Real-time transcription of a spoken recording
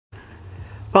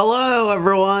Hello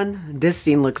everyone! This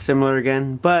scene looks similar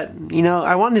again, but you know,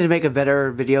 I wanted to make a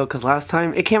better video because last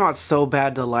time it came out so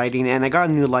bad, the lighting, and I got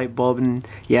a new light bulb, and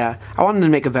yeah, I wanted to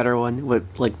make a better one with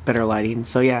like better lighting.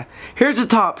 So yeah, here's the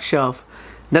top shelf.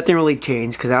 Nothing really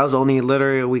changed because that was only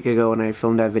literally a week ago when I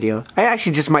filmed that video. I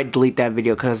actually just might delete that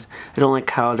video because I don't like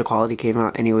how the quality came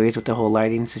out anyways with the whole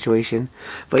lighting situation.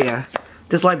 But yeah,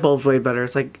 this light bulb's way better.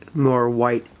 It's like more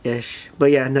white-ish.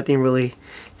 But yeah, nothing really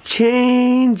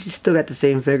changed. You still got the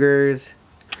same figures.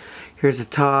 Here's the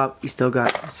top. You still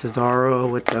got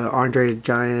Cesaro with the Andre the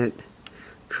Giant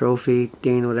trophy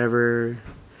thing, whatever.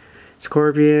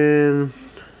 Scorpion.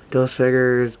 Those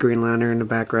figures. Green Lantern in the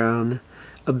background.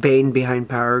 A Bane behind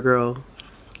Power Girl.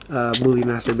 Movie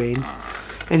Master Bane.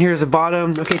 And here's the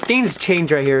bottom. Okay, things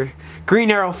changed right here. Green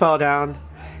Arrow fell down.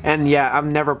 And yeah,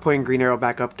 I'm never putting Green Arrow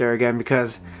back up there again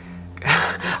because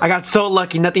I got so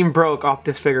lucky, nothing broke off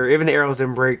this figure. Even the arrows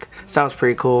didn't break. Sounds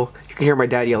pretty cool. You can hear my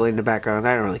dad yelling in the background.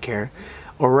 I don't really care.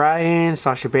 Orion,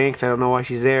 Sasha Banks, I don't know why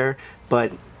she's there,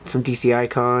 but some DC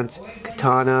icons.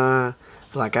 Katana,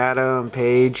 Black Adam,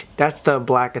 Paige. That's the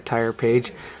black attire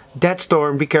Paige.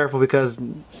 Deathstorm, be careful because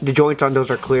the joints on those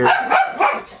are clear.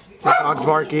 The dog's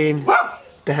barking.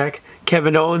 The heck?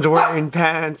 Kevin Owens wearing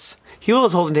pants. He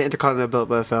was holding the Intercontinental belt,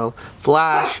 but it fell.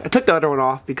 Flash. I took the other one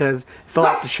off because it fell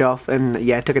off the shelf, and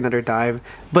yeah, I took another dive.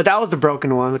 But that was the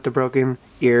broken one with the broken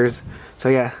ears. So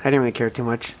yeah, I didn't really care too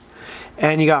much.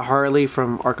 And you got Harley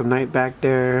from Arkham Knight back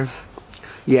there.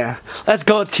 Yeah, let's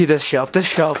go to this shelf. This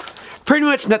shelf, pretty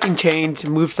much nothing changed.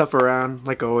 Move stuff around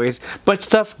like always, but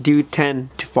stuff do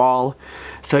tend to fall.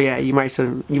 So yeah, you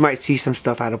might see some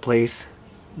stuff out of place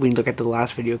when you look at the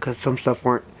last video because some stuff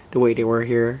weren't the way they were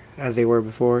here as they were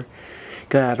before.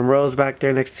 Got Adam Rose back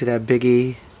there next to that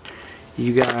Biggie.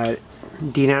 You got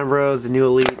Dean Ambrose, the new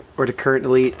Elite, or the current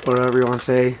Elite, whatever you want to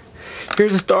say.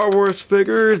 Here's the Star Wars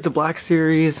figures, the Black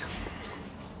Series.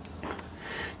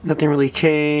 Nothing really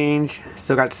changed.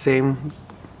 Still got the same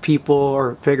people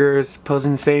or figures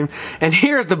posing the same. And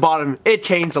here's the bottom. It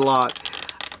changed a lot.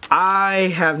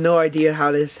 I have no idea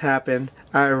how this happened.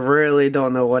 I really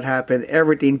don't know what happened.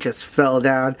 Everything just fell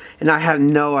down. And I have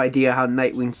no idea how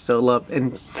Nightwing's still up.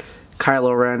 And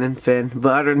Kylo Ren and Finn.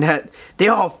 But other than that, they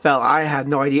all fell. I have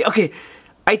no idea. Okay,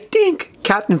 I think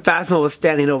Captain Phasma was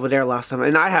standing over there last time.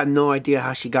 And I have no idea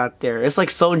how she got there. It's like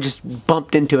someone just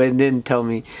bumped into it and didn't tell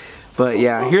me. But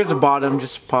yeah, here's the bottom.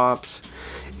 Just pops.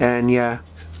 And yeah,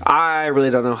 I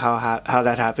really don't know how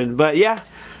that happened. But yeah,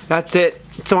 that's it.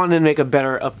 So I wanted to make a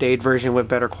better updated version with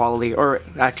better quality, or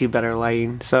actually better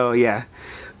lighting. So yeah,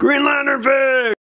 Green Lantern pig!